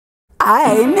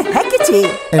I'm Heckerty.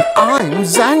 And I'm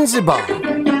Zanzibar.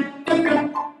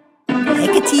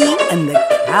 Heckerty and the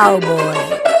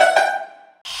Cowboy.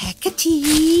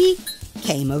 Heckerty,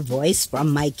 came a voice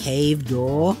from my cave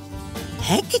door.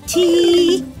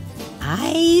 Heckerty,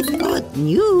 I've got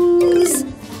news.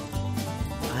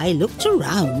 I looked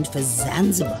around for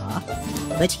Zanzibar,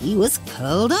 but he was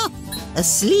curled up,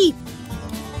 asleep.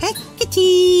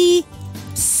 Heckerty!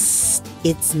 Psst,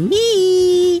 it's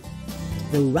me.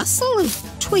 The rustle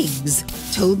of twigs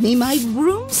told me my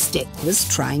broomstick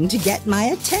was trying to get my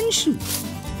attention.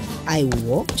 I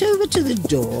walked over to the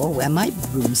door where my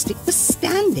broomstick was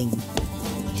standing.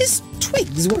 His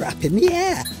twigs were up in the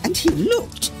air, and he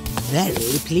looked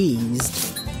very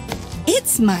pleased.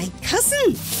 "It's my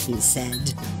cousin," he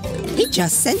said. "He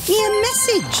just sent me a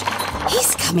message.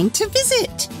 He's coming to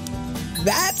visit."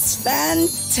 "That's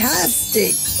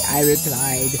fantastic," I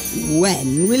replied.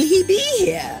 "When will he be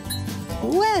here?"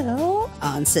 "Well,"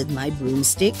 answered my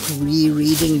broomstick,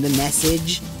 rereading the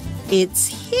message, "it's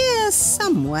here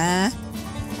somewhere."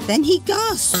 Then he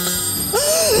gasped.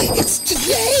 "Oh, it's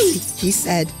today," he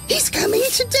said. "He's coming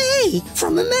today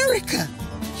from America.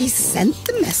 He sent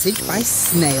the message by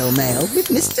snail mail with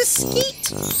Mr.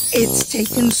 Skeet. It's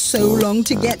taken so long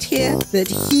to get here that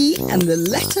he and the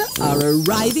letter are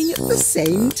arriving at the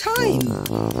same time."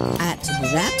 At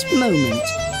that moment,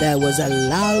 there was a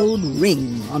loud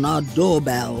ring on our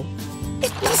doorbell.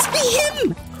 "It must be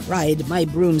him!" cried my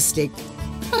broomstick.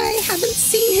 "I haven't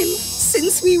seen him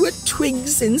since we were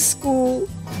twigs in school.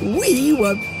 We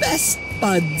were best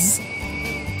buds."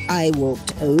 I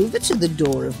walked over to the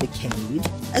door of the cave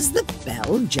as the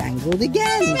bell jangled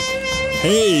again.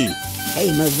 "Hey!"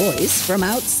 came a voice from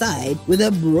outside with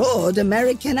a broad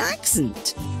American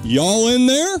accent. "Y'all in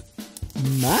there?"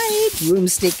 My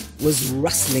broomstick was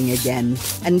rustling again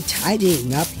and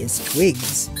tidying up his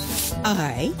twigs.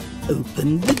 I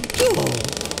opened the door.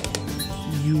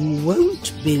 You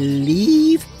won't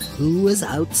believe who was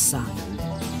outside.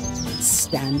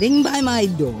 Standing by my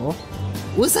door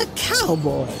was a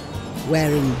cowboy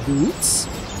wearing boots,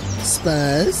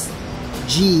 spurs,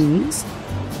 jeans,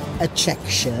 a check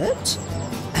shirt,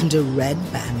 and a red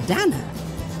bandana.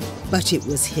 But it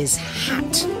was his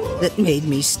hat that made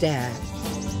me stare.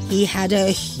 He had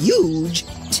a huge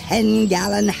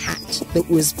 10-gallon hat that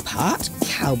was part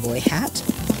cowboy hat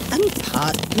and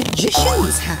part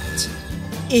magician's hat.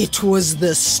 It was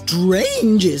the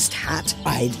strangest hat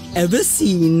I'd ever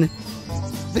seen.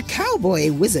 The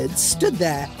cowboy wizard stood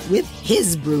there with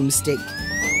his broomstick.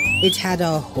 It had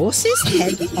a horse's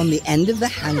head on the end of the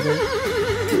handle,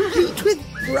 complete with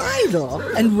bridle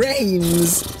and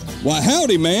reins. "Why,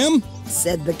 howdy, ma'am,"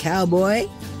 said the cowboy.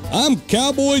 "I'm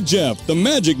Cowboy Jeff, the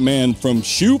magic man from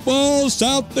Sioux Falls,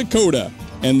 South Dakota.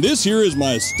 And this here is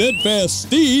my steadfast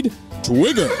steed,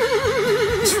 Twigger."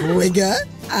 Twigger,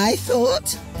 I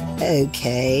thought.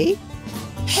 Okay.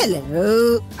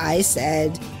 "Hello," I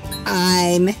said.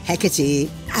 "I'm Heckerty,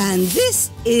 and this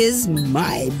is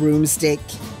my broomstick.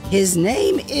 His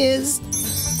name is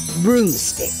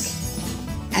Broomstick.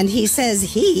 And he says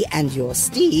he and your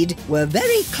steed were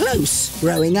very close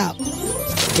growing up.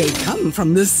 They come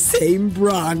from the same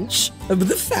branch of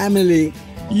the family."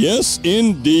 "Yes,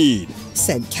 indeed,"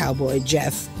 said Cowboy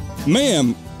Jeff.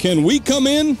 "Ma'am, can we come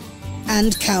in?"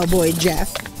 And Cowboy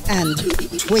Jeff and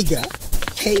Twigger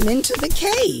came into the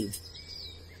cave.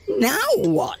 Now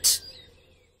what?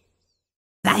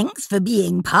 Thanks for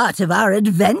being part of our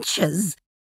adventures.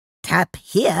 Tap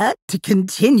here to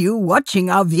continue watching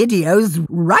our videos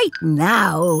right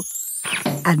now.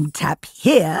 And tap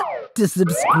here to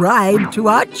subscribe to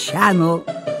our channel.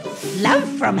 Love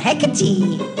from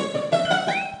Heckerty.